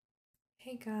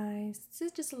Hey guys, this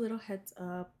is just a little heads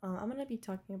up. I'm gonna be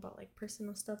talking about like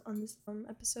personal stuff on this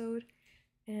episode,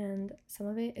 and some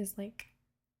of it is like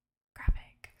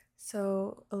graphic.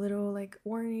 So a little like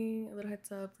warning, a little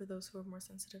heads up for those who are more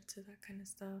sensitive to that kind of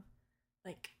stuff,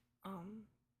 like um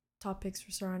topics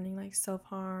surrounding like self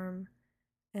harm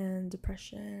and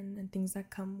depression and things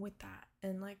that come with that,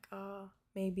 and like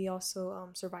maybe also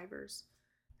survivors,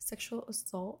 sexual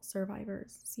assault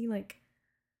survivors. See like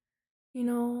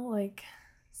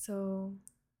so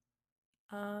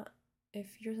uh if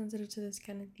you're sensitive to this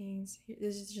kind of things,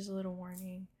 this is just a little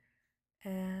warning.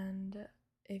 And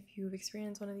if you've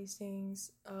experienced one of these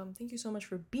things, thank you so much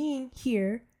for being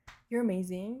here. You're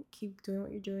amazing. Keep doing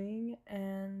what you're doing.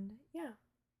 And yeah.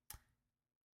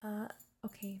 uh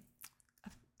okay.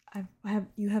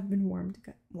 You have been warmed.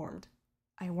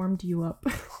 I warmed you up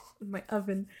with my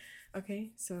oven.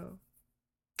 Okay, so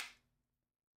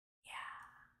yeah,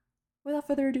 without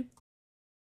further ado,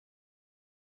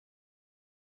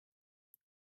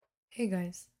 hey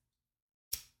guys,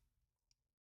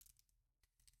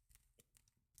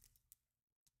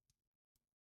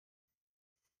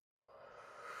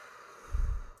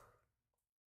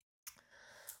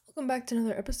 welcome back to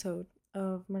another episode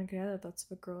of Malcriada, Thoughts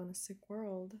of a Girl in a Sick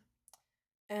World.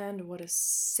 And what a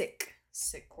sick,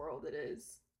 sick world it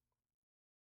is.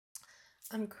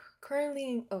 I'm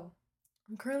currently I'm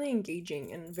currently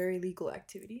engaging in very legal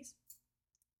activities.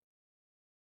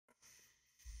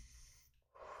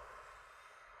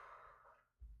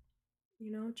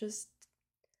 Just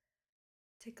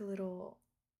take a little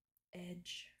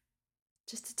edge.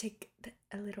 Just to take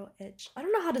a little edge. I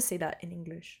don't know how to say that in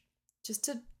English. Just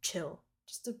to chill.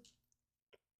 Just to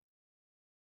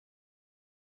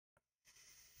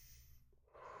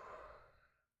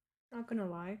not gonna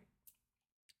lie.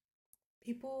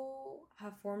 People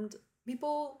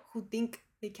who think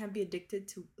they can't be addicted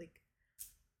to like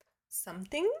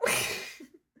something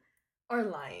are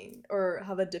lying or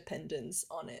have a dependence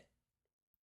on it.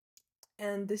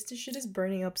 And this shit is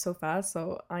burning up so fast,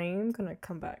 so I'm gonna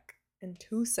come back in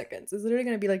 2 seconds. It's literally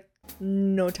gonna be like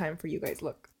no time for you guys.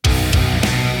 Look.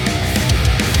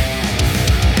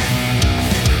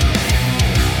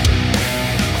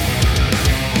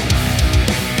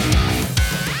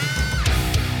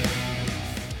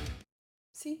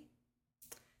 See?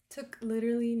 Took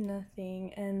literally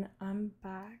nothing, and I'm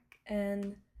back,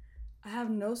 and I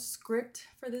have no script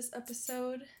for this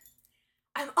episode.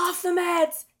 I'm off the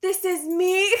meds! This is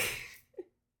me!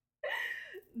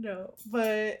 No,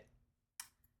 but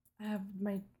I have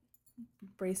my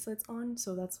bracelets on,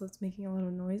 so that's what's making a lot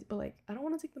of noise. But like, I don't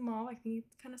want to take them off. I think it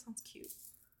kind of sounds cute.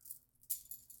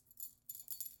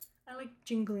 I like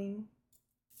jingling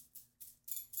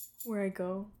where I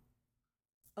go.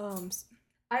 Um,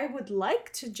 I would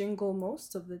like to jingle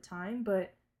most of the time,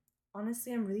 but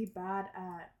honestly, I'm really bad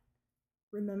at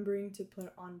remembering to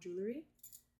put on jewelry.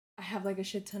 I have like a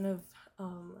shit ton of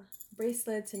um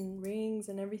bracelets and rings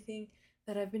and everything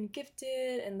that I've been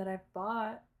gifted and that I've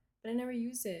bought, but I never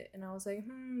use it. And I was like,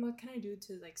 what can I do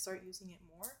to like start using it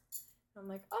more? And I'm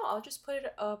like, oh, I'll just put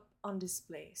it up on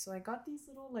display. So I got these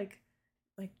little like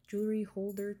jewelry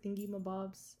holder thingy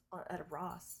mabobs at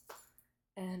Ross,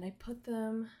 and I put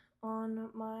them on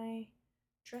my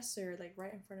dresser, like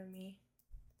right in front of me,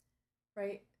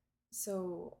 right?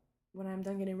 So when I'm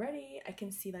done getting ready, I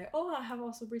can see like, oh, I have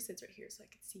also bracelets right here, so I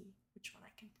can see which one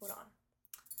I can put on.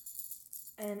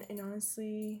 And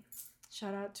honestly,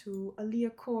 shout out to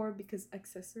Aaliyah Core because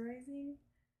accessorizing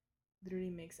literally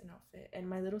makes an outfit. And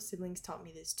my little siblings taught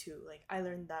me this too. Like I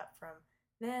learned that from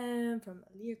them, from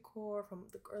Aaliyah Core, from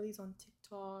the girlies on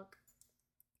TikTok.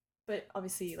 But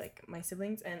obviously, like my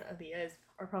siblings and Aaliyah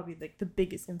are probably like the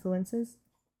biggest influences.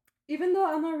 Even though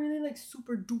I'm not really like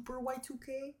super duper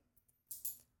Y2K,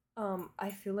 I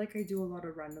feel like I do a lot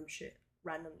of random shit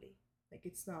randomly. Like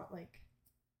it's not like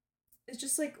it's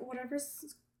just like whatever's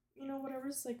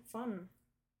like fun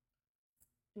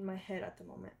in my head at the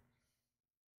moment.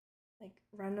 Like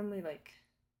randomly, like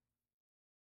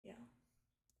yeah.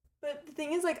 But the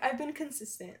thing is, like I've been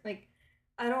consistent. Like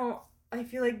I don't. I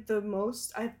feel like the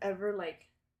most I've ever like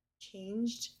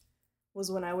changed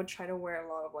was when I would try to wear a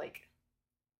lot of like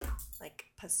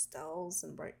pastels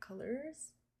and bright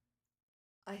colors.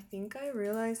 I think I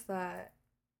realized that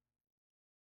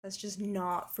that's just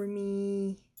not for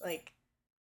me. Like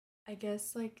I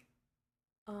guess like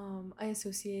I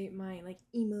associate my like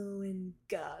emo and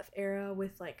goth era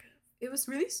with like it was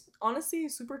really honestly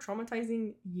super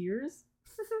traumatizing years.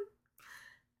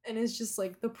 And it's just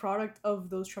like the product of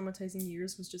those traumatizing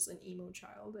years was just an emo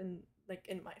child, and like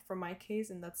in my for my case,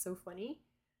 and that's so funny.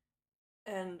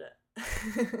 And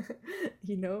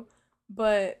you know,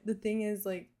 But the thing is,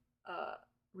 like, uh,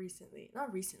 recently,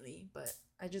 not recently, but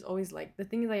I just always like, the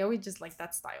thing is, I always just like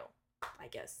that style. I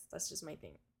guess that's just my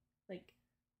thing. Like,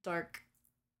 dark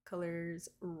colors,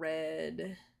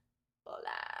 red,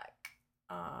 black,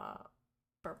 uh,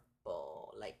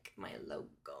 purple, like my logo,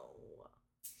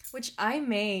 which I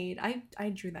made. I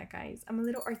drew that, guys. I'm a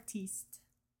little artiste.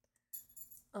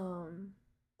 Um,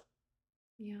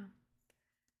 yeah.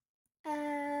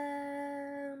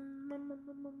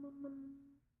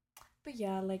 But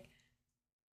yeah, like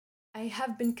I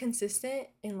have been consistent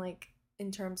in like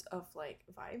in terms of like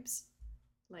vibes,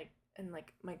 like and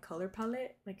like my color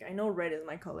palette. Like I know red is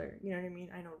my color. You know what I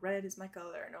mean? I know red is my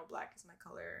color. I know black is my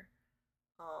color.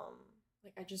 Um,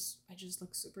 like I just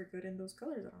look super good in those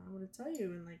colors. I don't know what to tell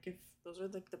you. And like if those are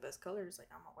like the best colors, like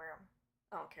I'm gonna wear them.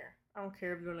 I don't care. I don't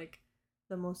care if they're like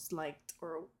the most liked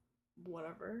or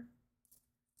whatever.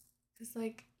 Cause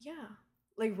like yeah,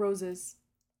 like roses.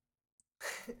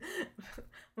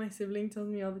 My sibling tells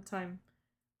me all the time.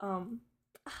 Um,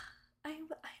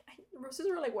 roses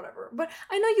are like whatever, but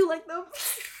I know you like them.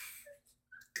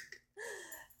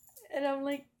 And I'm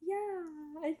like, yeah,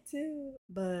 I do.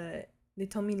 But they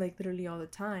tell me like literally all the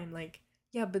time, like,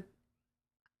 yeah, but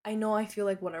I know I feel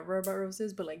like whatever about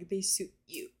roses, but like they suit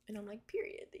you. And I'm like,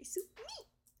 period, they suit me.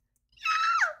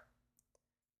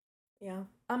 Yeah.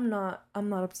 I'm not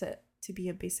upset to be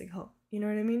a basic hoe. You know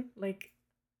what I mean? Like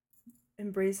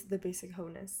embrace the basic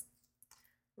hoe-ness.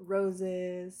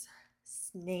 Roses,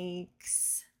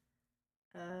 snakes,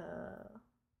 uh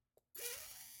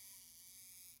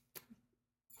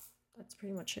that's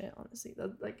pretty much it, honestly.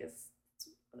 That I guess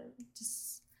what I'm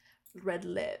just red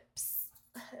lips.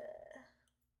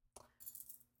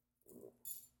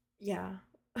 Yeah.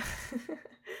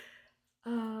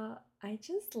 I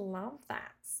just love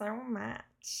that so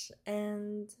much.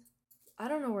 And I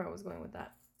don't know where I was going with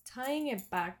that. Tying it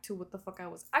back to what the fuck I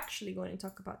was actually going to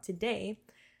talk about today,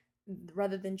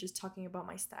 rather than just talking about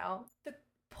my style. The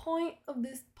point of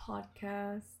this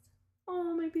podcast.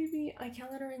 Oh, my baby, I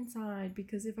can't let her inside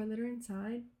because if I let her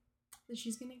inside, then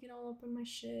she's gonna get all up in my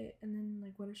shit. And then,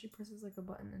 like, what if she presses like a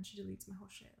button and she deletes my whole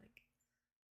shit? Like,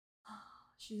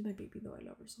 she's my baby though. I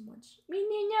love her so much. Mi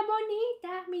niña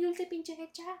bonita, mi dulce pinche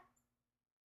hecha.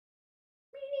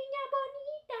 Mi niña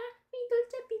bonita, mi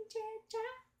dulce pinche hecha.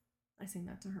 I sing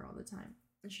that to her all the time,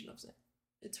 and she loves it.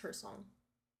 It's her song.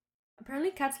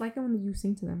 Apparently, cats like it when you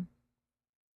sing to them.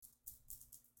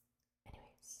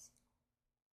 Anyways,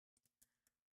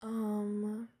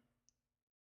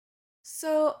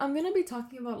 so I'm gonna be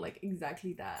talking about like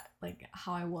exactly that, like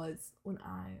how I was when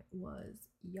I was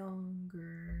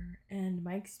younger and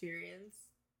my experience,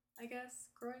 I guess,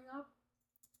 growing up.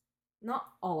 Not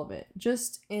all of it,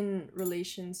 just in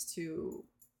relations to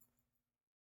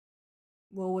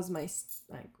what was my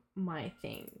like my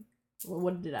thing. Well,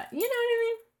 what did I, you know what I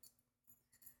mean?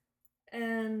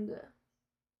 And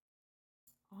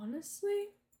honestly,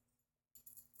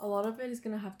 a lot of it is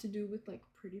gonna have to do with like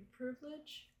pretty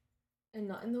privilege and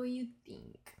not in the way you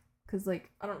think. Cause like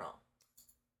I don't know,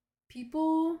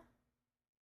 people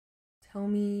tell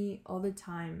me all the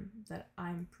time that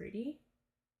I'm pretty,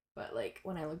 but like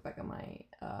when I look back at my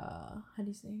how do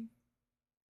you say,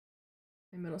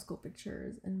 my middle school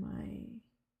pictures and my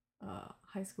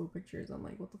high school pictures, I'm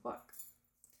like, what the fuck?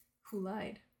 Who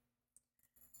lied?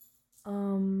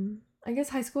 I guess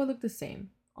high school I look the same,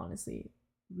 honestly.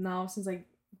 Now since I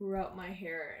grew out my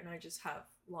hair and I just have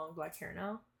long black hair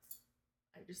now,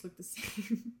 I just look the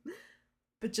same.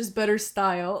 But just better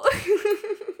style.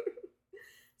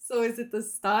 So is it the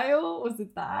style? Was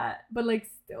it that? But like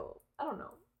still, I don't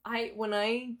know. I when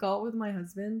I got with my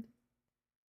husband,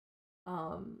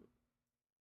 um,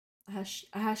 I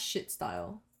had shit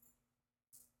style.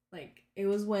 Like it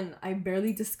was when I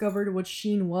barely discovered what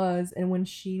Sheen was, and when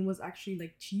Sheen was actually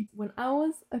like cheap. When I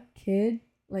was a kid,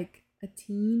 like a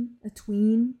teen, a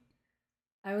tween,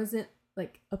 I wasn't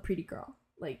like a pretty girl.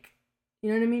 Like, you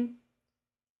know what I mean?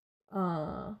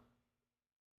 Uh,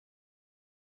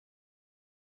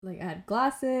 like I had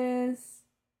glasses.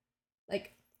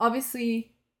 Like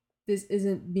obviously, this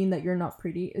isn't mean that you're not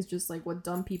pretty. It's just like what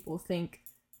dumb people think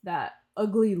that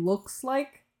ugly looks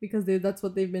like because that's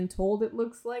what they've been told it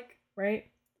looks like,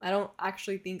 right? I don't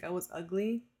actually think I was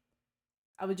ugly.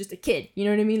 I was just a kid. You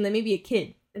know what I mean? Let me be a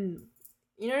kid. And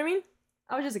you know what I mean?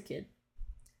 I was just a kid.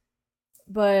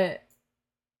 But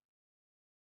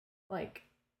like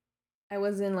I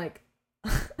wasn't like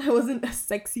I wasn't a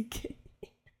sexy kid.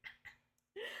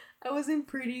 I wasn't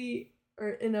pretty or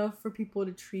enough for people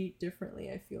to treat differently,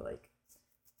 I feel like,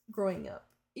 growing up.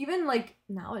 Even like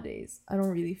nowadays, I don't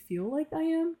really feel like I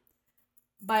am.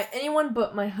 By anyone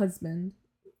but my husband.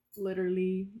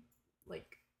 Literally,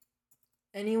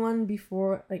 anyone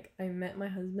before like I met my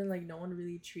husband, like no one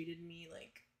really treated me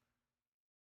like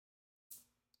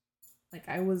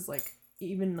I was like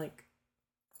even like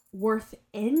worth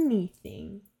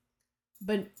anything.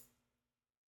 But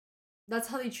that's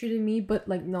how they treated me, but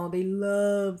like no, they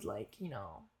loved like,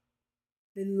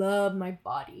 they loved my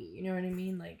body, you know what I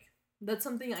mean? Like that's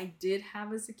something I did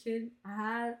have as a kid. I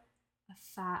had a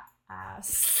fat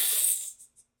ass.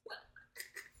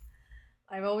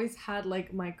 I've always had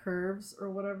like my curves or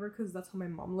whatever because that's how my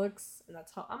mom looks and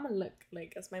that's how I'm gonna look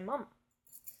like as my mom.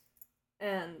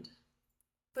 And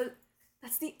but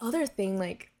that's the other thing,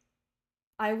 like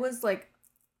I was like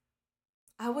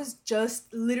I was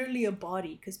just literally a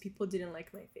body because people didn't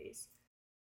like my face.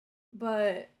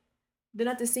 But then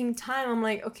at the same time I'm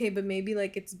like, okay, but maybe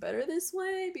like it's better this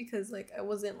way because like I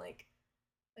wasn't like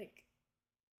a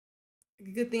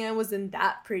good thing I wasn't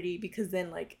that pretty because then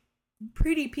like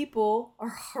pretty people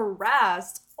are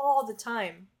harassed all the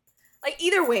time. Like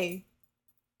either way,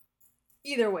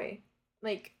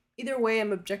 like either way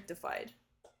I'm objectified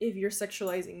if you're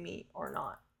sexualizing me or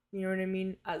not. You know what I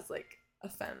mean? As like a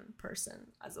femme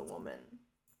person, as a woman.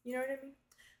 You know what I mean?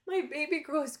 My baby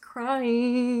girl is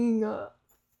crying.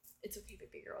 It's okay,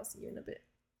 baby girl. I'll see you in a bit.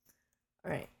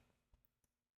 All right.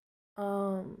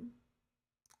 Um,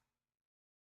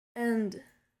 and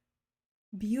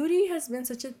beauty has been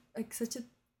such a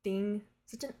thing,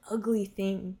 such an ugly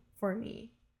thing for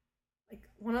me. Like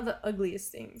one of the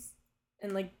ugliest things.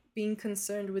 And like being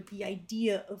concerned with the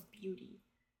idea of beauty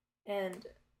and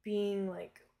being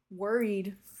like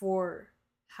worried for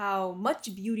how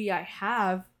much beauty I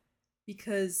have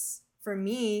because for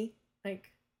me,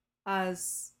 like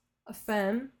as a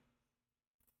femme,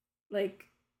 like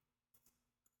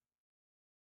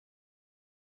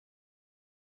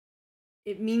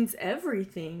it means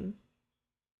everything.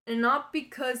 And not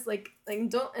because like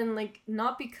don't and like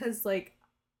not because like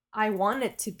I want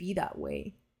it to be that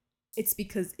way. It's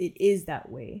because it is that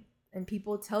way. And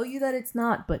people tell you that it's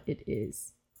not, but it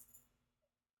is.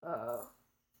 Uh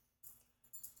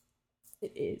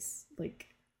it is. Like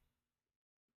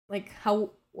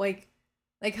how like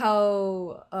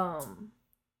how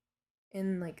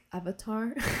in like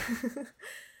Avatar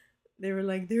they were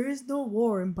like there is no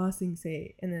war in Ba Sing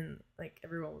Se and then like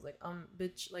everyone was like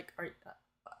bitch like are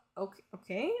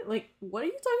okay like what are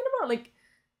you talking about like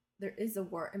there is a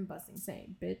war in Ba Sing Se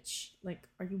bitch like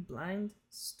are you blind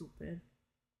stupid.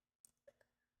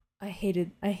 I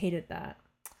hated that.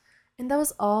 And that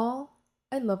was all.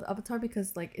 I loved Avatar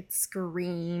because like it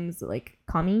screams like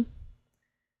Kami.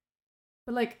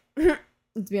 But like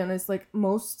let's be honest, like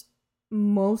most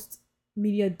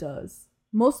media does.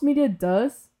 Most media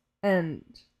does and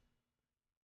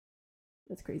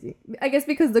that's crazy. I guess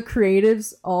because the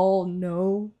creatives all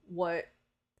know what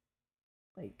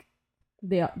like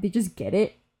they just get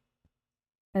it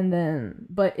and then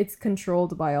but it's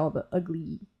controlled by all the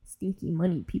ugly stinky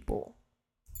money people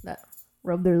that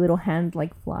rub their little hands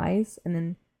like flies and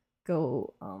then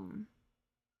go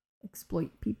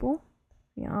exploit people.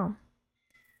 Yeah.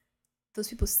 Those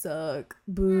people suck.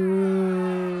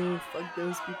 Boo. Fuck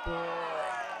those people.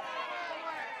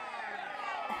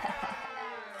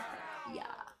 Yeah.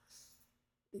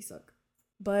 They suck.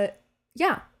 But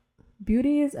yeah,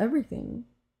 beauty is everything.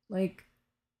 Like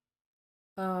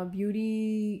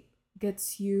beauty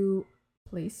gets you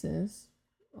places,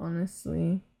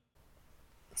 honestly.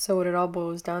 So what it all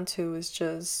boils down to is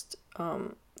just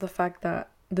the fact that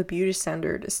the beauty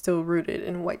standard is still rooted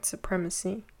in white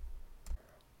supremacy.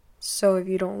 So if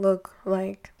you don't look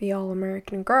like the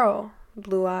all-American girl,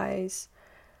 blue eyes,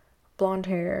 blonde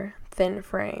hair, thin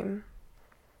frame,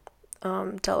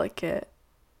 delicate,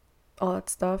 all that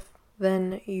stuff,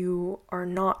 then you are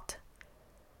not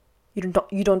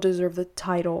you don't deserve the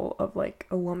title of like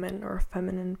a woman or a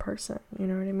feminine person, you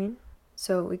know what I mean?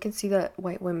 So we can see that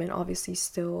white women obviously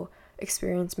still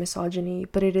experience misogyny,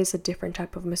 but it is a different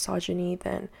type of misogyny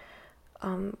than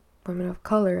women of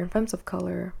color and femmes of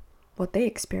color, what they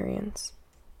experience.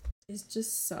 It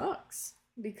just sucks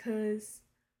because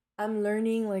I'm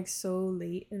learning like so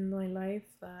late in my life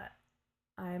that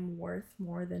I'm worth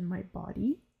more than my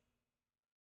body.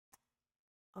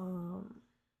 Um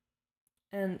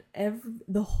and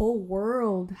the whole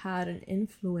world had an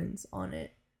influence on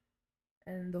it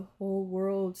and the whole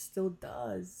world still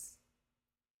does.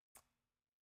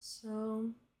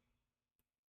 So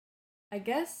I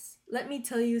guess let me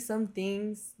tell you some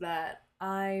things that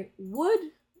I would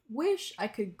wish I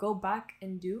could go back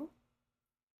and do.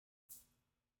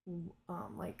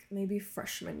 Like maybe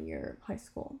freshman year of high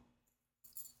school.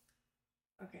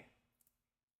 Okay.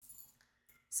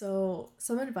 So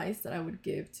some advice that I would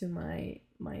give to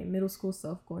my middle school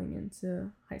self going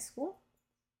into high school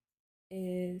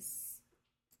is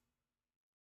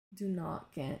do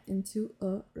not get into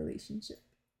a relationship.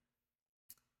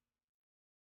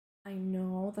 I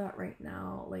know that right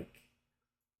now, like,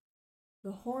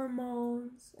 the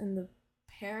hormones and the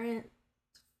parent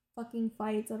fucking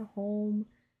fights at home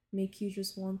make you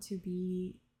just want to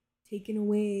be taken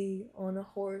away on a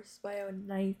horse by a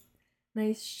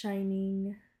nice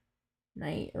shining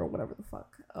knight or whatever the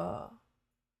fuck.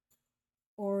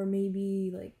 Or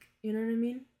maybe, like, you know what I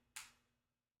mean?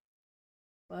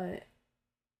 But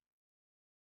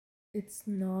it's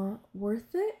not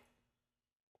worth it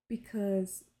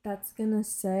because that's gonna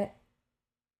set,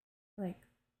 like,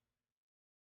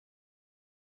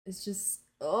 it's just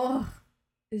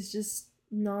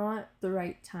not the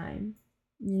right time.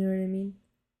 You know what I mean?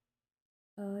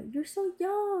 You're so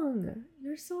young.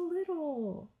 You're so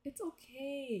little. It's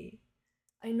okay.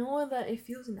 I know that it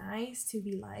feels nice to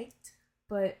be liked,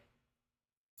 but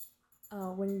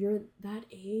when you're that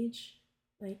age,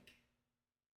 like,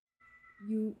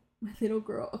 my little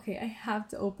girl. Okay, I have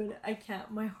to open it. I can't.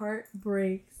 My heart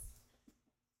breaks.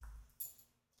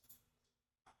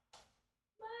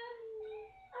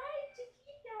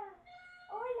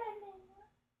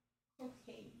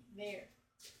 Okay, there.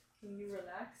 Can you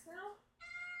relax now?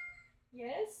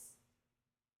 Yes?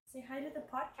 Say hi to the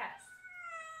podcast.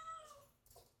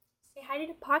 Say hi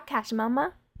to the podcast,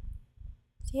 Mama.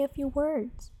 Say a few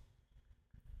words.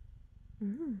 I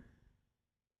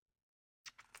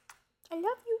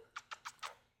love you.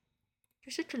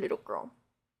 You're such a little girl.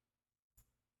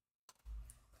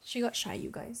 She got shy, you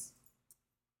guys.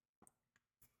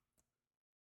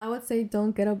 I would say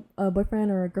don't get a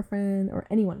boyfriend or a girlfriend or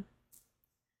anyone.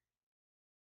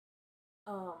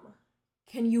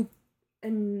 Can you,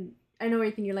 and I know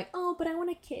everything, you're like, oh, but I want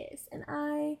to kiss and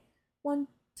I want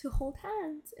to hold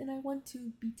hands and I want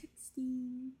to be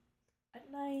texting at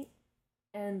night.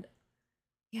 And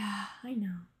yeah, I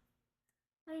know.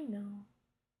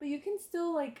 But you can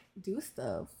still, like, do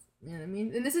stuff. You know what I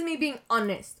mean? And this is me being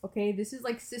honest, okay? This is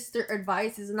like sister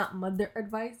advice. This is not mother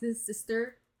advice. This is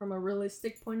sister from a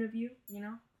realistic point of view, you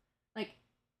know? Like,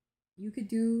 you could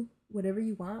do whatever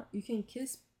you want. You can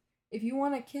kiss. If you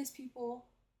want to kiss people,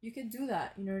 you could do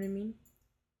that. You know what I mean?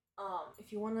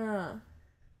 If you want to...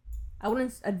 I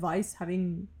wouldn't advise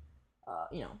having,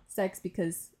 sex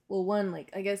because, well, one,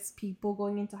 like, I guess people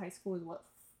going into high school is what,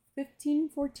 15,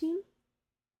 14?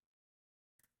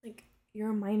 Like,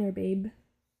 you're a minor, babe.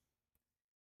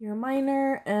 You're a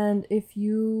minor, and if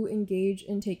you engage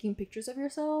in taking pictures of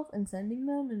yourself and sending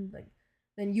them, and, like,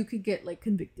 then you could get, like,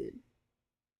 convicted.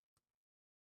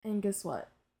 And guess what?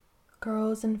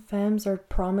 Girls and femmes are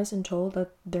promised and told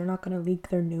that they're not gonna leak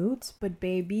their nudes, but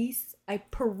babies, I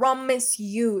promise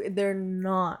you they're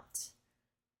not.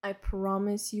 I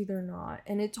promise you they're not.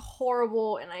 And it's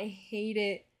horrible, and I hate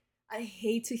it. I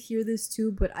hate to hear this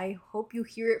too, but I hope you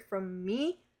hear it from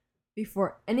me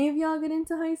before any of y'all get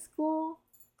into high school.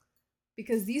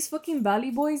 Because these fucking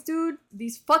valley boys, dude,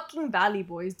 these fucking valley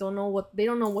boys they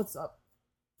don't know what's up.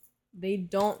 They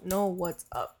don't know what's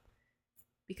up.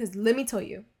 Because let me tell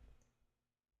you,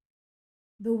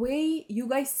 the way you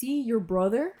guys see your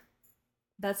brother,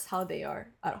 that's how they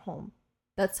are at home.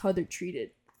 That's how they're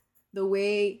treated. The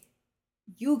way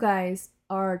you guys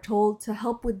are told to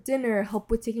help with dinner, help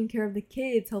with taking care of the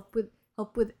kids, help with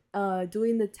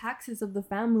doing the taxes of the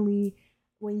family,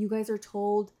 when you guys are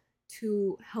told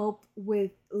to help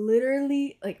with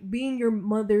literally, like, being your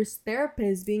mother's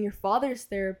therapist, being your father's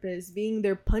therapist, being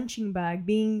their punching bag,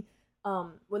 being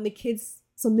when the kids,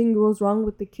 something goes wrong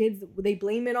with the kids, they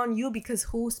blame it on you because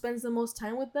who spends the most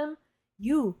time with them?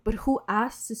 You. But who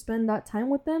asks to spend that time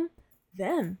with them?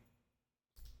 Them.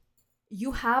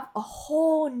 You have a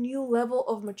whole new level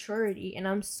of maturity, and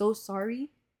I'm so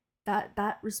sorry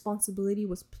that responsibility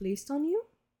was placed on you.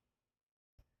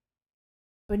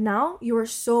 But now you are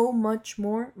so much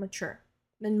more mature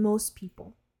than most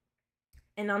people.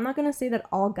 And I'm not gonna say that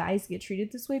all guys get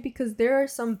treated this way, because there are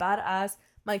some badass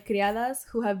Malcriadas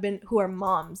who are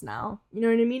moms now. You know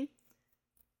what I mean?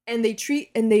 And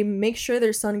they make sure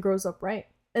their son grows up right.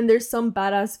 And there's some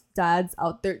badass dads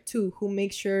out there too who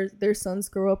make sure their sons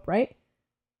grow up right.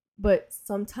 But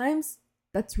sometimes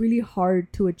that's really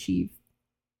hard to achieve.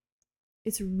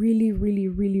 It's really, really,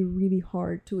 really, really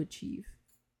hard to achieve.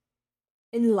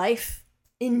 In life,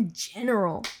 in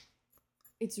general,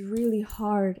 it's really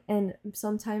hard. And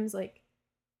sometimes, like,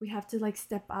 we have to, like,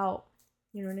 step out,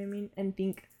 you know what I mean? And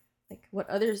think, like, what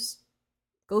others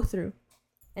go through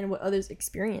and what others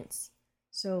experience.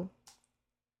 So,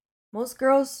 most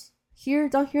girls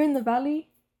down here in the valley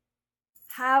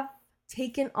have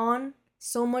taken on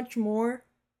so much more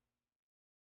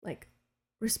like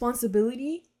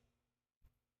responsibility,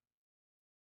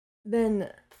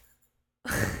 then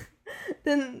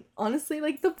then honestly,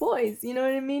 like the boys, you know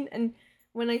what I mean? And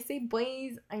when I say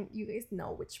boys, you guys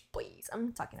know which boys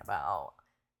I'm talking about.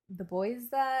 The boys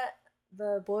that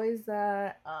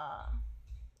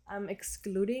I'm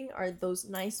excluding are those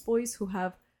nice boys who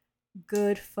have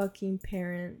good fucking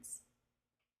parents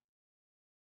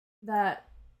that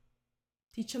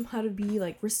teach them how to be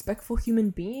like respectful human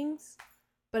beings.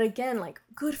 But again, like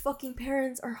good fucking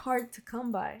parents are hard to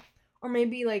come by. Or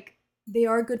maybe like they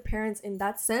are good parents in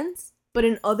that sense, but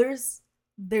in others,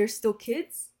 they're still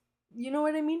kids. You know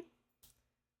what I mean?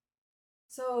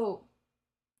 So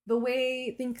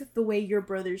think of the way your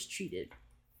brother's treated.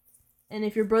 And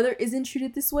if your brother isn't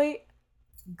treated this way,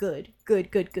 good.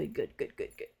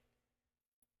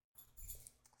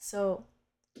 So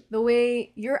the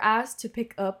way you're asked to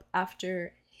pick up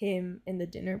after him in the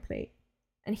dinner plate,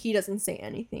 and he doesn't say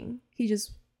anything.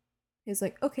 He's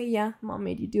like, okay, yeah, mom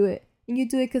made you do it. And you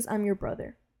do it because I'm your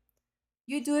brother.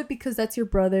 You do it because that's your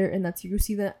brother, and you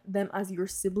see them as your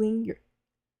sibling,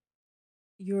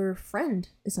 your friend,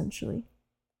 essentially.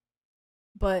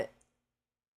 But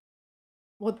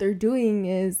what they're doing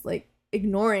is like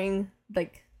ignoring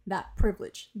like that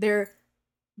privilege.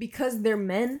 Because they're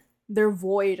men, they're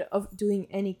void of doing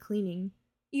any cleaning.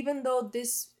 Even though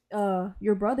this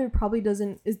your brother probably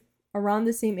is around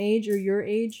the same age or your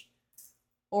age,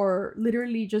 or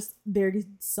literally just their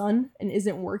son and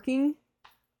isn't working,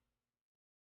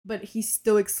 but he's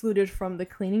still excluded from the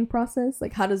cleaning process.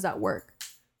 Like, how does that work?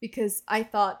 Because I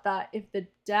thought that if the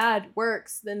dad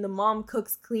works, then the mom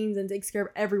cooks, cleans, and takes care of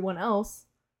everyone else.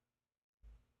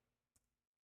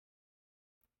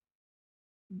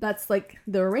 That's like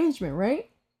the arrangement, right?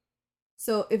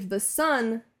 So if the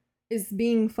son is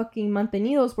being fucking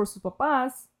mantenidos por sus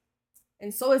papás,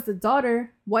 and so is the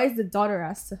daughter, why is the daughter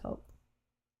asked to help?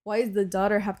 Why does the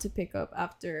daughter have to pick up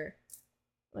after,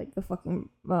 like, the fucking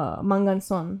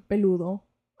manganzón, peludo,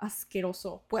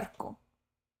 asqueroso, puerco,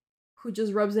 who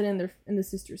just rubs it in the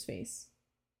sister's face?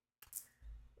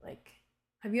 Like,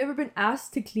 have you ever been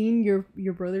asked to clean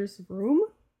your brother's room?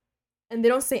 And they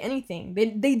don't say anything.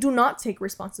 They do not take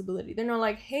responsibility. They're not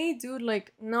like, hey, dude,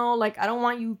 like, no, like, I don't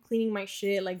want you cleaning my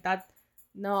shit like that.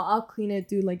 No, I'll clean it,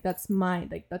 dude. Like, that's my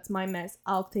mess.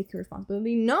 I'll take your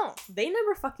responsibility. No, they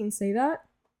never fucking say that.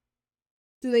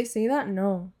 Do they say that?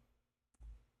 No.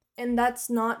 And that's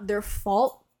not their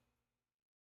fault.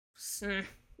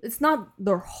 It's not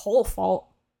their whole fault,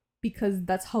 because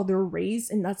that's how they're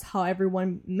raised and that's how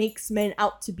everyone makes men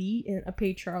out to be in a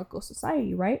patriarchal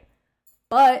society, right?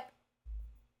 But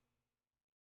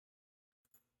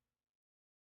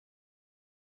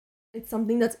it's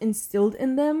something that's instilled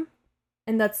in them,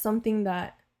 and that's something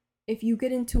that if you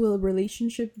get into a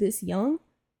relationship this young,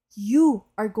 you're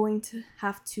going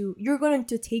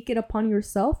to take it upon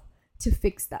yourself to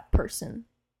fix that person.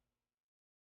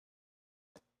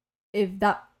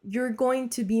 You're going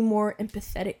to be more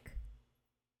empathetic,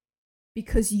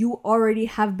 because you already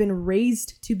have been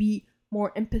raised to be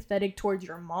more empathetic towards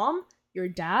your mom, your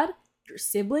dad, your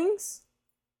siblings,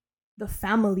 the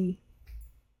family.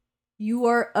 You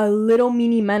are a little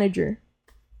mini manager.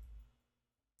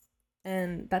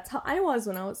 And that's how I was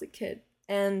when I was a kid.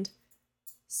 And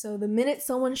so the minute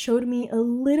someone showed me a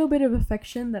little bit of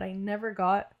affection that I never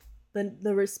got,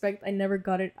 the respect, I never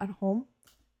got it at home,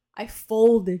 I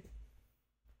folded.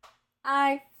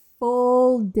 And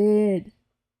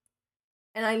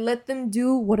I let them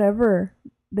do whatever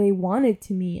they wanted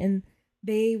to me. And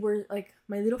they were like,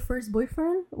 my little first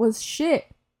boyfriend was shit.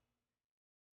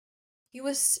 He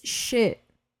was shit.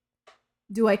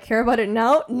 Do I care about it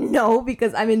now? No,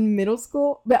 because I'm in middle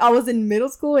school. But I was in middle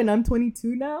school and I'm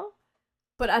 22 now.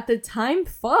 But at the time,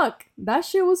 fuck. That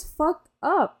shit was fucked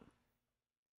up.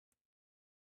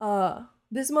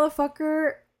 This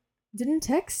motherfucker didn't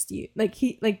text you.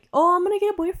 Oh, I'm gonna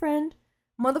get a boyfriend.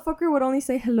 Motherfucker would only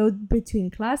say hello between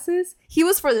classes. He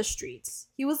was for the streets.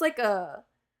 He was like a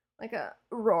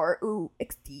roar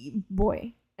XD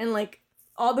boy. And like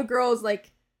all the girls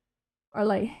like are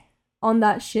like on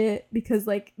that shit because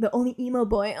like the only emo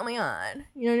boy, oh my god.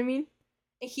 You know what I mean?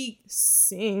 And he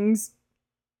sings.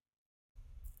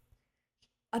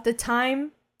 At the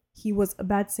time, he was a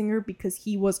bad singer because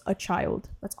he was a child.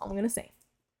 That's all I'm gonna say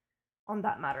on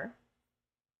that matter.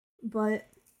 But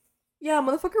yeah,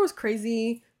 motherfucker was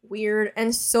crazy, weird,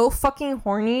 and so fucking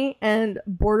horny and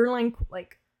borderline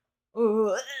like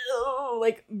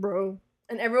bro.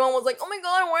 And everyone was like, oh my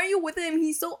god, why are you with him?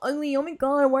 He's so ugly. Oh my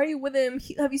god, why are you with him?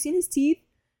 Have you seen his teeth?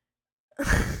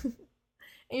 And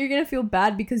you're gonna feel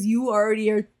bad because you already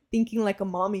are thinking like a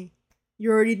mommy.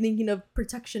 You're already thinking of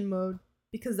protection mode.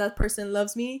 because that person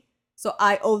loves me, so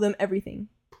I owe them everything.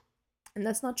 And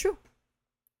that's not true.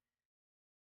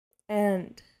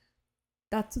 And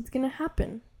that's what's gonna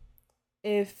happen.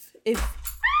 If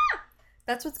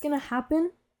that's what's gonna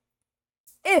happen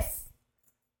if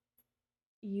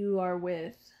you are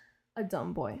with a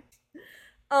dumb boy.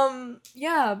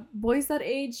 Yeah, boys that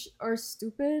age are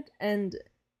stupid, and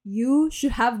you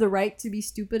should have the right to be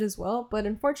stupid as well, but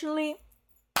unfortunately,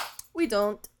 we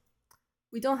don't.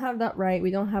 We don't have that right. We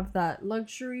don't have that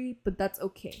luxury, but that's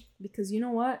okay. Because you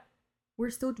know what? We're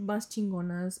still más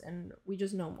chingonas, and we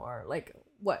just know more. Like,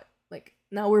 what? Like,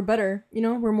 now we're better, you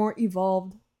know? We're more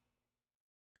evolved.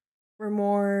 We're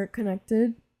more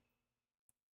connected.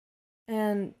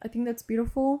 And I think that's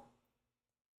beautiful.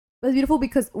 That's beautiful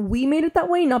because we made it that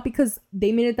way, not because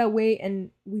they made it that way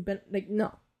and we've been, like,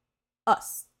 no.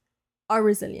 Us. Our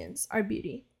resilience, our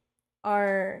beauty,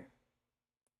 our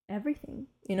everything,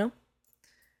 you know?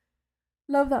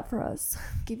 Love that for us.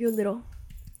 Give you a little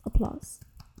applause.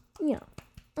 Yeah.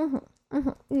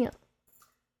 Yeah.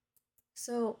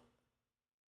 So,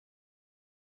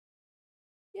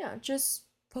 yeah, just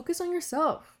focus on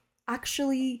yourself.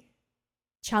 Actually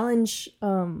challenge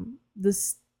the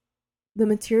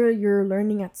material you're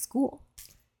learning at school.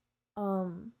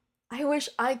 I wish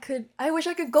I could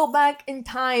go back in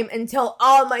time and tell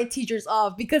all my teachers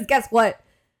off, because guess what?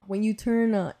 When you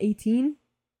turn 18,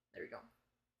 there we go.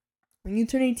 When you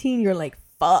turn 18, you're like,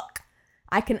 fuck,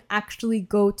 I can actually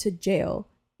go to jail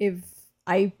if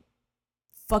I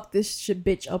fuck this shit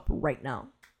bitch up right now.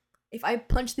 If I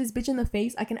punch this bitch in the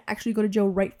face, I can actually go to jail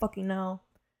right fucking now.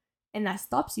 And that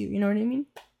stops you, you know what I mean?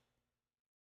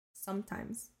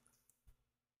 Sometimes.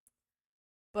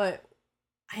 But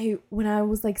when I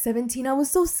was like 17, I was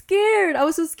so scared. I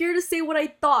was so scared to say what I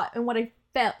thought and what I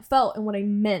felt and what I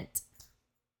meant.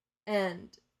 And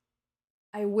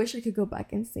I wish I could go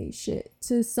back and say shit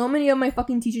to so many of my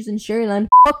fucking teachers in Sherryland.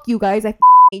 Fuck you guys. I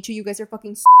hate you. You guys are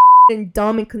fucking and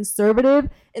dumb and conservative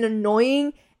and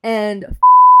annoying and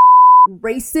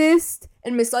racist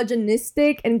and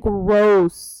misogynistic and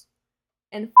gross.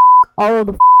 And all of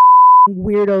the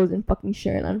weirdos in fucking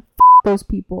Sherryland. Those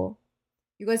people.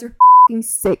 You guys are fucking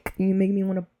sick and you make me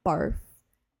want to barf.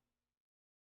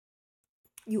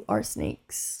 You are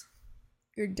snakes.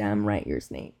 You're damn right you're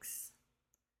snakes.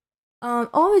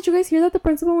 Oh, did you guys hear that the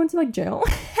principal went to like jail?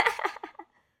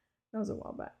 That was a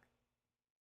while back.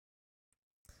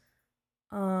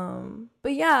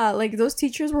 But yeah, like those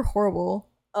teachers were horrible.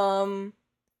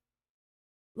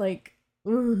 Like,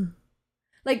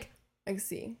 let's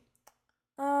see.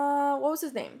 What was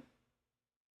his name?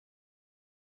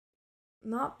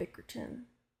 Not Bickerton.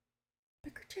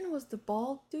 Bickerton was the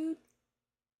bald dude.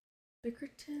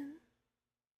 Bickerton.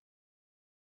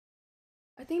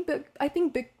 I think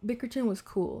Bickerton was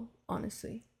cool,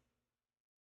 honestly.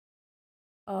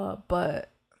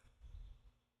 But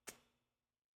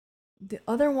the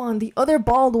other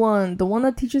bald one, the one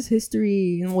that teaches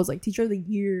history and was like teacher of the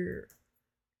year,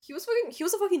 he was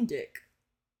a fucking dick.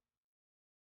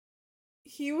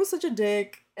 He was such a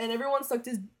dick, and everyone sucked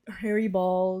his hairy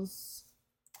balls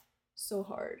so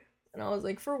hard. And I was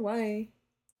like, for why?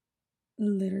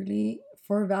 Literally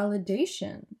for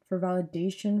validation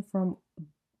from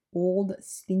old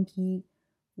stinky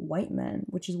white men,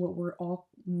 which is what we're all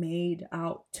made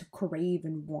out to crave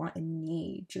and want and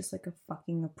need, just like a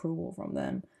fucking approval from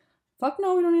them. Fuck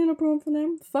no, we don't need an approval from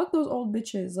them. Fuck those old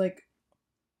bitches. Like,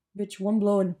 bitch, one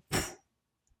blow and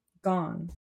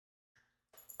gone.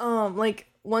 Like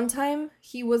one time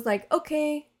he was like,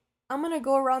 okay, I'm gonna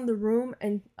go around the room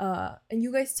and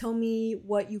you guys tell me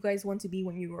what you guys want to be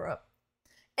when you grow up.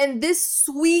 And this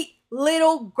sweet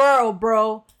little girl,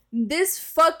 bro, this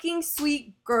fucking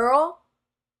sweet girl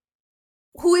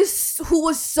who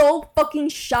was so fucking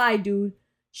shy, dude.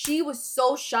 She was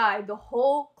so shy, the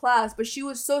whole class, but she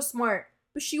was so smart.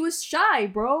 But she was shy,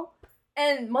 bro.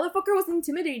 And motherfucker was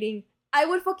intimidating. I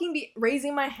would fucking be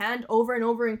raising my hand over and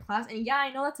over in class, and yeah,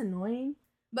 I know that's annoying.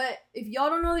 But if y'all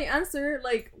don't know the answer,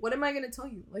 like, what am I gonna tell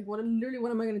you? Like, what am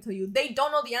I gonna tell you? They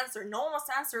don't know the answer. No one wants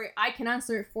to answer it. I can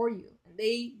answer it for you. And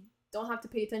they don't have to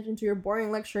pay attention to your boring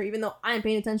lecture, even though I am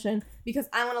paying attention because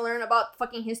I want to learn about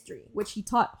fucking history, which he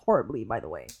taught horribly, by the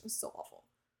way. It was so awful.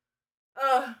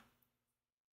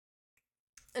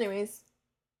 Anyways,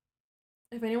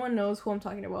 if anyone knows who I'm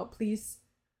talking about, please,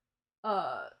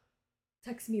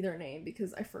 text me their name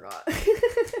because I forgot.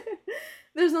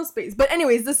 There's no space. But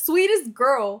anyways, the sweetest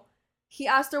girl, he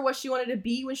asked her what she wanted to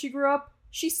be when she grew up.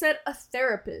 She said a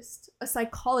therapist, a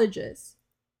psychologist.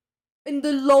 In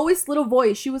the lowest little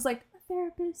voice, she was like, a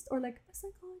therapist or like a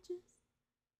psychologist.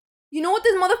 You know what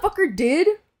this motherfucker did?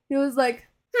 He was like,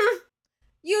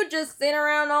 You just sit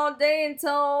around all day and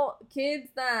tell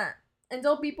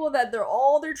people that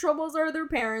all their troubles are their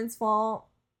parents' fault.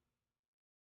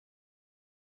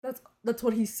 That's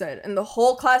what he said, and the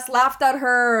whole class laughed at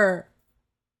her.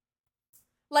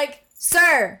 Like,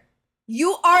 sir,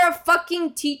 you are a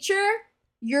fucking teacher.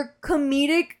 Your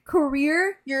comedic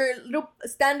career, your little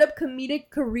stand-up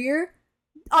comedic career,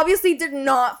 obviously did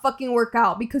not fucking work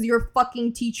out because you're a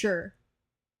fucking teacher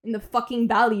in the fucking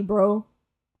valley, bro.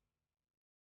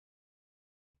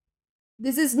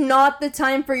 This is not the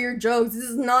time for your jokes. This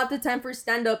is not the time for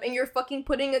stand-up, and you're fucking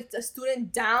putting a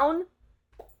student down.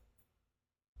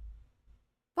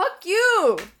 Fuck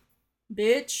you,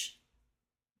 bitch.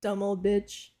 Dumb old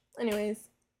bitch. Anyways.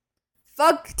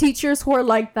 Fuck teachers who are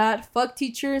like that. Fuck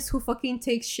teachers who fucking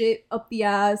take shit up the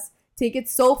ass. Take it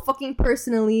so fucking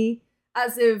personally.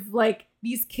 As if, like,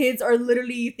 these kids are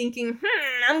literally thinking,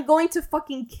 I'm going to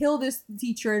fucking kill this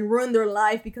teacher and ruin their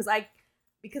life because I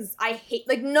hate.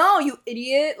 Like, no, you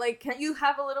idiot. Like, can't you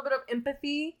have a little bit of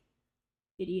empathy?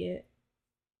 Idiot.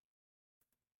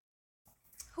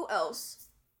 Who else?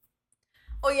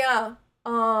 Oh, yeah.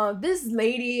 This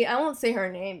lady, I won't say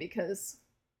her name because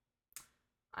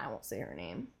I won't say her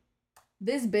name.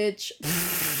 This bitch.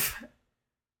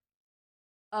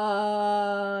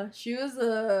 She was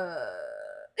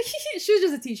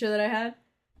just a teacher that I had.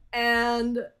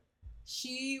 And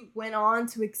she went on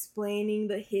to explaining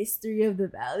the history of the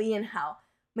valley and how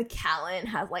McAllen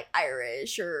has like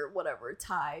Irish or whatever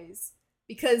ties.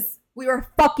 Because we were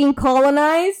fucking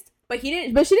colonized. But she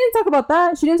didn't talk about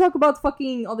that. She didn't talk about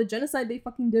fucking all the genocide they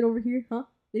fucking did over here, huh?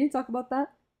 They didn't talk about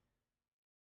that.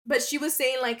 But she was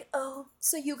saying like, oh,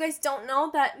 so you guys don't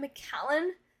know that McAllen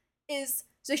is...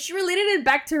 So she related it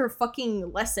back to her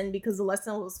fucking lesson because the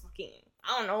lesson was fucking,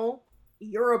 I don't know,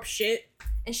 Europe shit.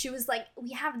 And she was like,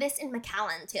 we have this in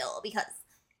McAllen too because,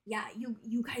 yeah,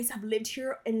 you guys have lived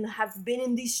here and have been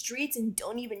in these streets and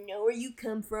don't even know where you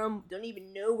come from. Don't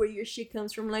even know where your shit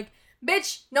comes from. Like,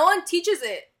 bitch, no one teaches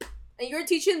it. And you're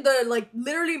teaching the, like,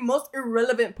 literally most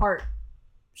irrelevant part.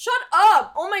 Shut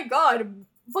up! Oh my god.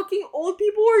 Fucking old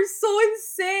people are so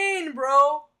insane,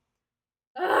 bro.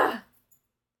 Ugh.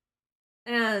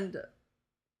 And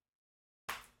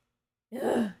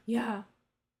yeah.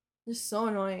 Just so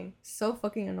annoying. So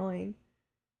fucking annoying.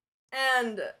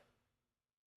 And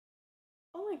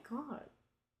oh my god.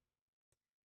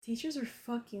 Teachers are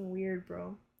fucking weird,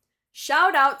 bro.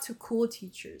 Shout out to cool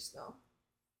teachers, though.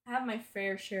 I have my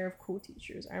fair share of cool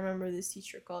teachers. I remember this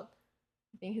teacher called,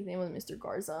 I think his name was Mr.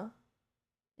 Garza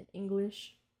in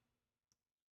English.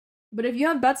 But if you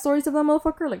have bad stories of that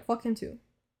motherfucker, like, fuck him too.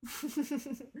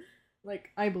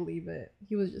 Like, I believe it.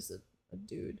 He was just a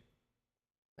dude.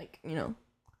 Like, you know.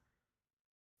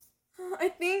 I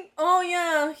think, oh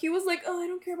yeah, he was like, oh, I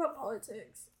don't care about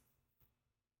politics.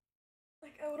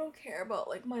 Like, I don't care about,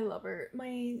 like,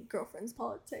 my girlfriend's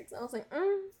politics. I was like,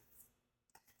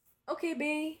 okay,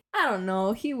 bae. I don't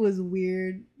know. He was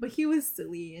weird, but he was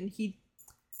silly, and he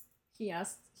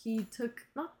took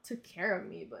care of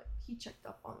me, but he checked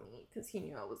up on me because he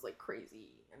knew I was like crazy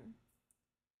and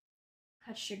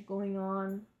had shit going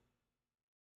on.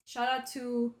 Shout out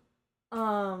to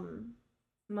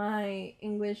my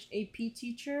English AP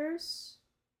teachers.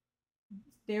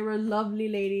 They were lovely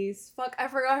ladies. Fuck, I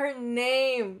forgot her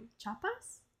name.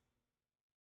 Chavez?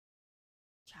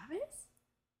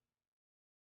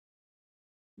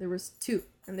 There was two,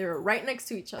 and they were right next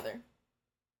to each other.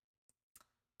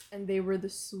 And they were the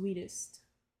sweetest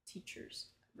teachers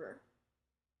ever.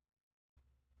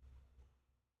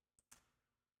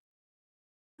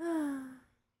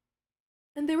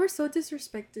 And they were so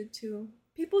disrespected too.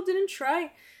 People didn't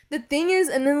try. The thing is,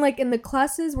 and then like in the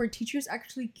classes where teachers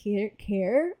actually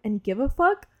care and give a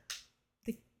fuck,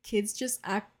 the kids just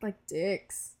act like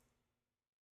dicks.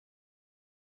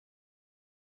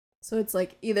 So it's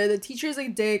like either the teacher's a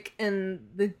dick and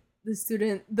the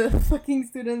fucking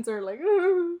students are like,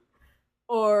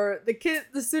 or the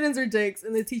students are dicks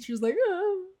and the teacher's like,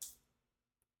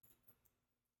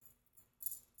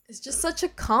 It's just such a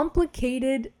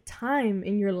complicated time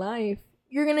in your life.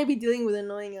 You're gonna be dealing with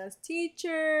annoying ass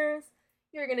teachers.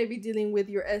 You're gonna be dealing with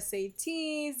your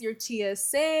SATs, your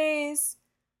TSAs.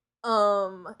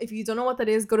 If you don't know what that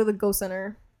is, go to the Go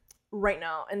Center right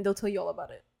now and they'll tell you all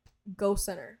about it. Go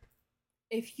Center.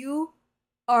 If you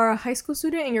are a high school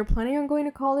student and you're planning on going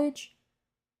to college,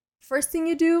 first thing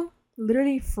you do,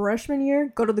 literally freshman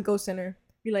year, go to the Go Center.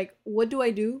 Be like, what do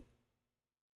I do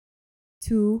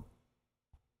to...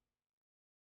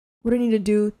 What do I need to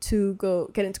do to go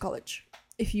get into college?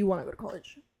 If you want to go to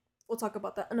college. We'll talk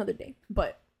about that another day.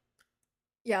 But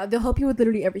Yeah, they'll help you with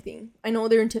literally everything. I know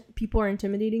people are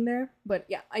intimidating there, but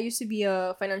yeah, I used to be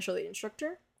a financial aid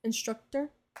instructor.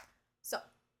 So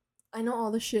I know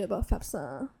all the shit about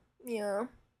FAFSA. Yeah,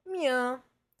 yeah,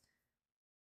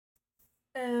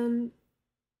 and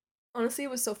honestly,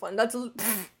 it was so fun.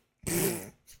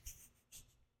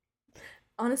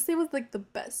 Honestly, it was like the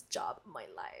best job of my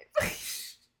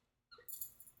life.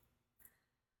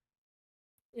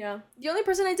 Yeah, the only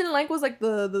person I didn't like was like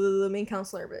the main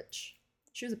counselor bitch.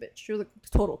 She was a bitch. She was like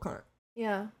total cunt.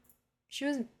 Yeah, she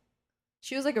was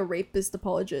she was like a rapist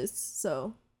apologist.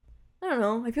 So I don't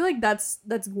know. I feel like that's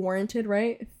warranted,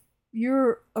 right? If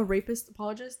you're a rapist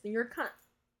apologist, then you're a cunt.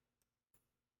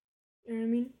 You know what I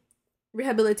mean?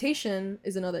 Rehabilitation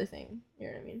is another thing. You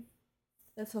know what I mean?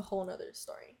 That's a whole nother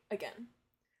story again.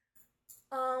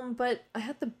 But I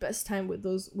had the best time with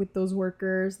those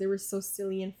workers. They were so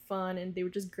silly and fun, and they were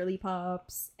just girly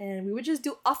pops, and we would just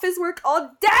do office work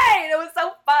all day. And it was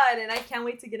so fun, and I can't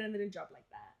wait to get another job like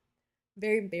that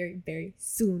very, very, very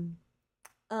soon.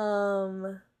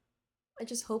 Um, I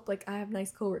just hope like I have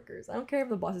nice coworkers. I don't care if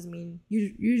the boss is mean.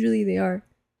 Usually they are,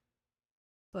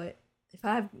 but if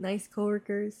I have nice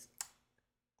coworkers,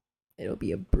 it'll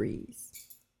be a breeze.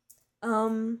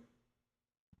 Um,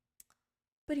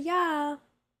 but yeah,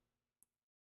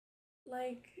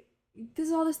 like this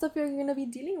is all the stuff you're gonna be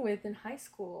dealing with in high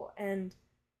school, and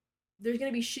there's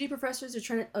gonna be shitty professors that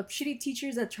try to shitty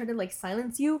teachers that try to like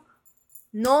silence you.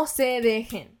 No se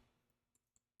dejen.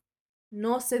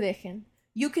 No se dejen.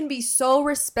 You can be so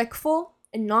respectful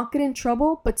and not get in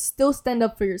trouble, but still stand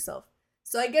up for yourself.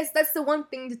 So I guess that's the one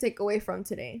thing to take away from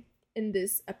today in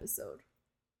this episode.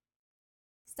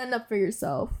 Stand up for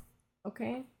yourself,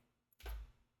 okay?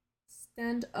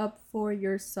 Stand up for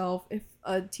yourself if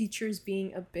a teacher's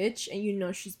being a bitch and you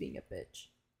know she's being a bitch.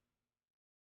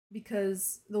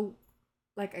 Because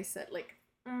like I said, like,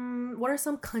 what are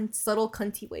some subtle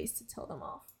cunty ways to tell them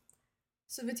off?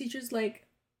 So if a teacher's like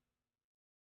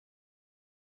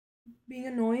being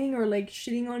annoying or like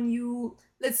shitting on you,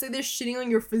 let's say they're shitting on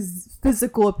your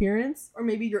physical appearance or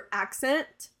maybe your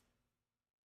accent,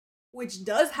 which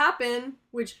does happen,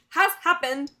 which has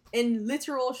happened in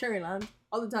literal Sherryland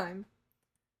all the time.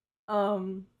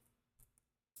 Um,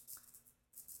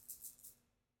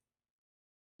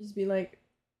 just be like,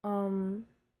 do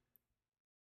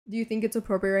you think it's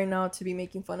appropriate right now to be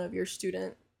making fun of your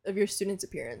student's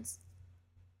appearance?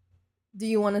 Do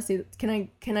you want to say,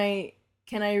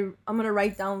 I'm gonna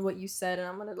write down what you said and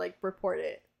I'm gonna like report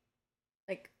it.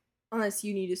 Like, unless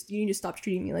you need to stop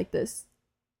treating me like this.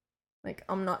 Like,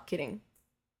 I'm not kidding.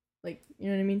 Like, you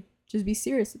know what I mean? Just be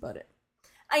serious about it.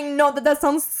 I know that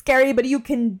sounds scary, but you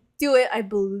can do it. I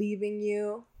believe in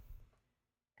you.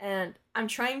 And I'm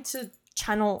trying to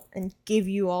channel and give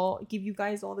you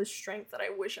guys all the strength that I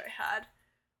wish I had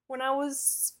when I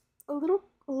was a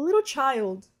little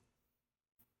child.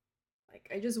 Like,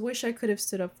 I just wish I could have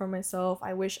stood up for myself.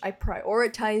 I wish I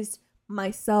prioritized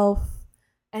myself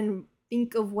and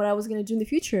think of what I was gonna do in the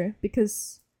future,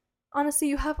 because honestly,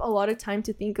 you have a lot of time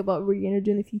to think about what you're gonna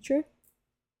do in the future,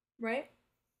 right?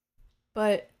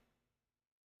 But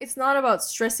it's not about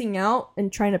stressing out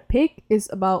and trying to pick, it's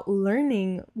about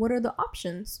learning what are the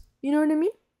options. You know what I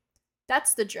mean?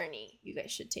 That's the journey you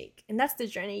guys should take. And that's the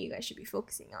journey you guys should be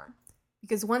focusing on.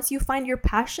 Because once you find your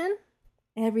passion,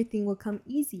 everything will come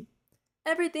easy.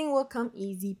 Everything will come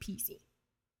easy peasy.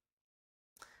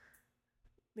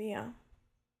 But yeah.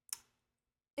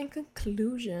 In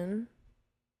conclusion,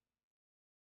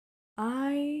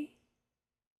 I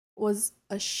was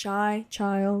a shy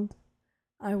child.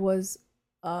 I was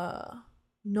a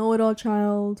know-it-all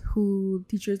child who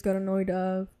teachers got annoyed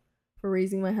of for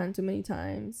raising my hand too many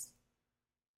times.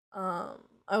 I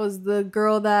was the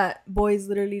girl that boys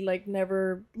literally like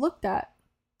never looked at,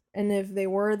 and if they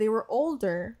were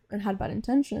older and had bad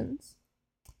intentions.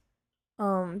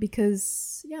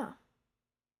 Because yeah.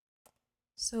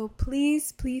 So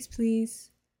please, please, please.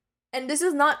 And this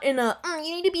is not in a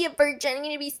you need to be a virgin, you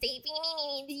need to be safe,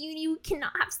 you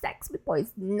cannot have sex with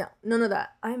boys. No, none of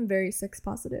that. I'm very sex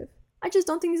positive. I just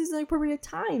don't think this is the appropriate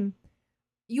time.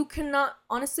 You cannot,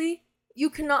 honestly, you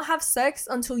cannot have sex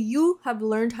until you have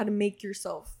learned how to make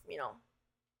yourself,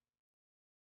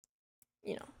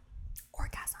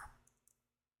 orgasm.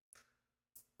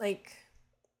 Like,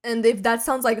 and if that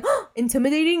sounds like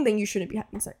intimidating, then you shouldn't be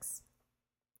having sex.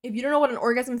 If you don't know what an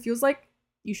orgasm feels like,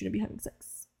 you shouldn't be having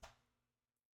sex.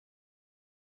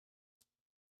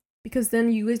 Because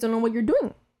then you guys don't know what you're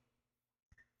doing.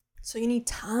 So you need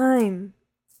time.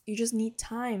 You just need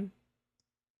time.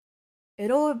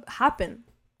 It'll happen.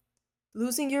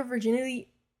 Losing your virginity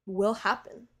will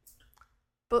happen.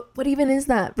 But what even is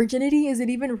that? Virginity, is it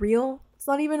even real? It's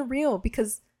not even real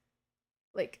because,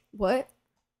 like, what?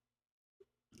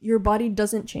 Your body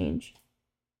doesn't change.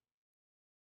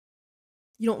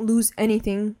 You don't lose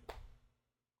anything.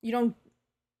 You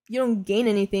don't gain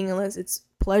anything unless it's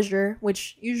pleasure,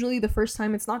 which usually the first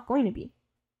time it's not going to be.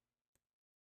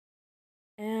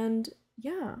 And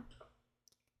yeah,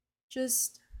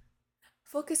 just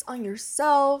focus on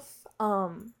yourself.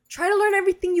 Try to learn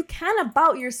everything you can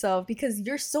about yourself because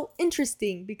you're so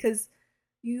interesting, because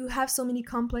you have so many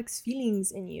complex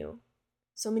feelings in you,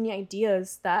 so many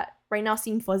ideas that right now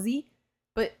seem fuzzy,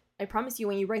 but I promise you,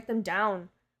 when you write them down,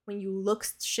 when you look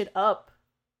shit up,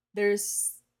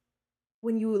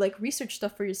 when you like research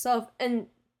stuff for yourself, and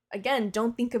again,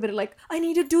 don't think of it like, I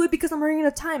need to do it because I'm running out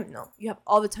of time. No, you have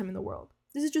all the time in the world.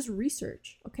 This is just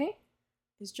research, okay?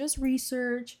 It's just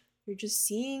research. You're just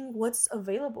seeing what's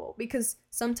available, because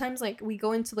sometimes like we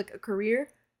go into like a career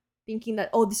thinking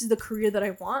that, oh, this is the career that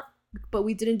I want, but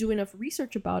we didn't do enough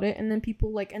research about it, and then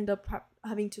people like end up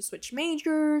having to switch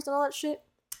majors and all that shit,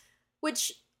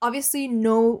 which obviously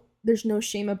there's no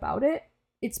shame about it.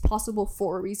 It's possible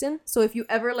for a reason. So if you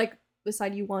ever like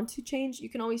decide you want to change, you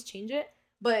can always change it,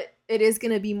 but it is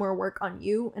going to be more work on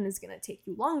you, and it's going to take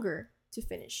you longer to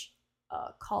finish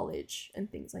college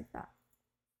and things like that.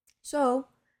 So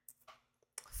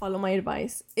follow my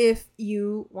advice if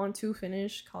you want to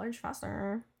finish college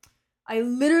faster. I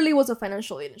literally was a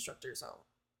financial aid instructor, so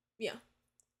yeah.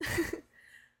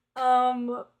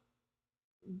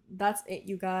 That's it,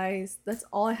 you guys. That's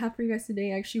all I have for you guys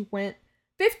today. I actually went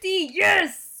 50.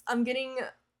 Yes, I'm getting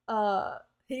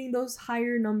hitting those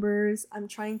higher numbers. I'm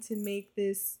trying to make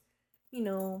this,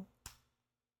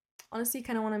 honestly,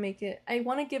 kind of want to make it. I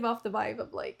want to give off the vibe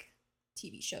of like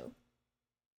TV show.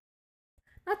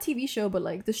 Not TV show, but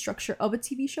like the structure of a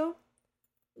TV show.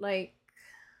 Like,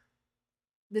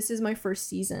 this is my first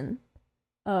season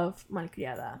of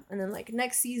Malcriada, and then like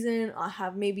next season I'll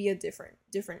have maybe a different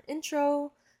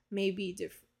intro, maybe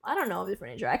different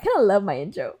intro. I kind of love my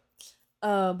intro,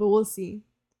 but we'll see.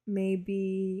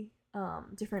 Maybe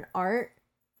different art,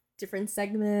 different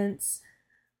segments,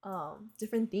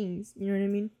 different things. You know what I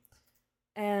mean?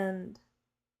 And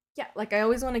yeah, like I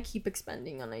always want to keep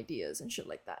expanding on ideas and shit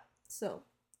like that. So,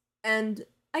 and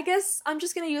I guess I'm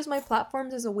just gonna use my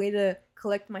platforms as a way to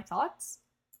collect my thoughts,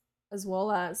 as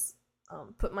well as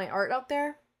put my art out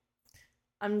there.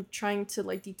 I'm trying to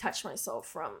like detach myself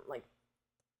from like,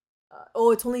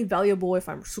 it's only valuable if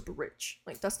I'm super rich.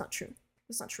 Like, that's not true.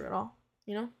 That's not true at all.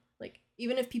 Like,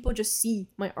 even if people just see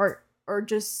my art, or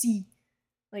just see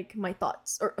like my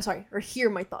thoughts, or hear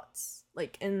my thoughts,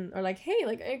 like, and are like, hey,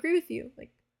 like, I agree with you.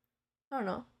 Like, I don't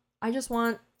know. I always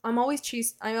want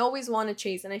to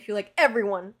chase, and I feel like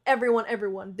everyone,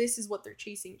 this is what they're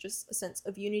chasing, just a sense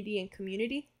of unity and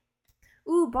community.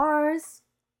 Ooh, bars.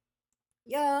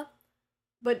 Yeah.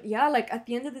 But yeah, like at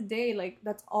the end of the day, like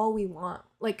that's all we want.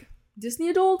 Like Disney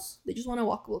adults, they just want a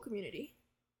walkable community.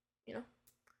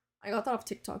 I got that off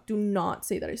TikTok. Do not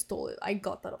say that I stole it. I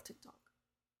got that off TikTok.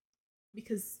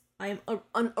 Because I am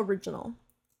unoriginal.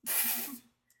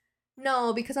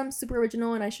 No, because I'm super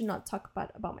original and I should not talk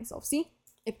bad about myself. See?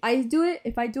 If I do it,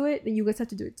 then you guys have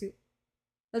to do it too.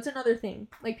 That's another thing.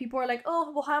 Like, people are like,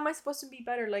 oh, well, how am I supposed to be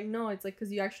better? Like, no, it's like,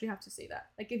 because you actually have to say that.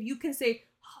 Like, if you can say,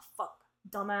 oh, fuck,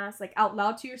 dumbass, like, out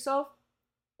loud to yourself,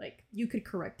 like, you could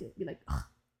correct it. Be like, ugh,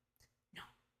 no,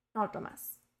 not a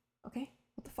dumbass. Okay?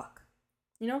 What the fuck?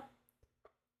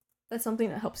 That's something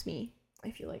that helps me,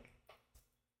 I feel like.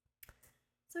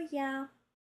 So, yeah.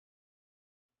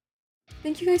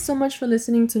 Thank you guys so much for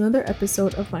listening to another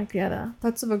episode of Malcriada,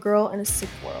 Thoughts of a Girl in a Sick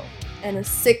World. And a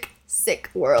sick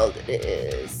world it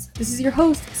is. This is your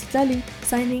host, Sitali,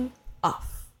 signing off.